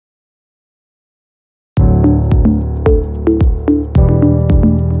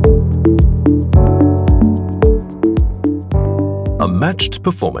Unmatched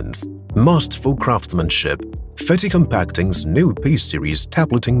performance, masterful craftsmanship, Fette Compacting's new P-series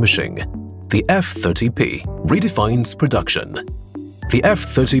tableting machine, the F30p, redefines production. The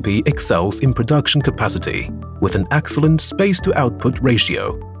F30p excels in production capacity with an excellent space-to-output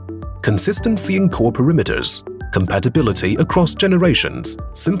ratio, consistency in core perimeters, compatibility across generations,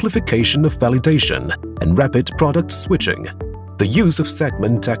 simplification of validation, and rapid product switching. The use of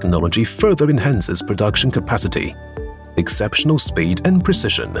segment technology further enhances production capacity. Exceptional speed and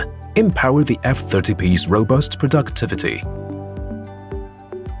precision empower the F30p's robust productivity.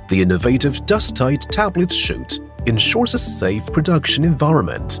 The innovative dust-tight tablet chute ensures a safe production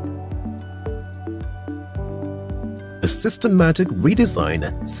environment. A systematic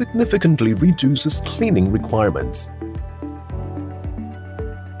redesign significantly reduces cleaning requirements.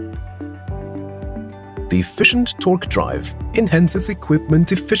 The efficient torque drive enhances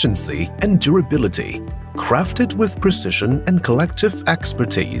equipment efficiency and durability. Crafted with precision and collective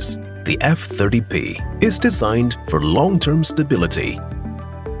expertise, the F30p is designed for long-term stability.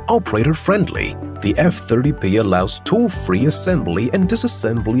 Operator-friendly, the F30p allows tool-free assembly and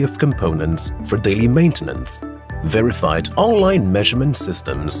disassembly of components for daily maintenance, verified online measurement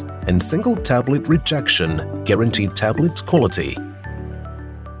systems, and single tablet rejection guarantee tablet quality.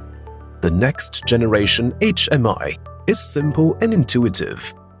 The next generation HMI is simple and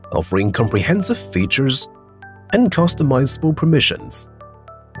intuitive, offering comprehensive features and customizable permissions.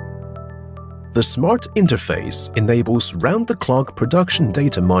 The smart interface enables round-the-clock production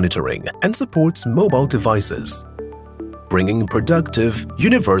data monitoring and supports mobile devices, bringing productive,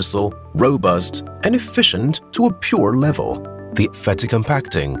 universal, robust, and efficient to a pure level. The Fette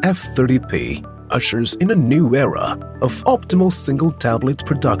Compacting F30p ushers in a new era of optimal single-tablet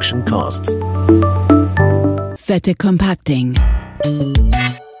production costs. Fette Compacting.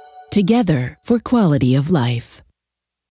 Together for quality of life.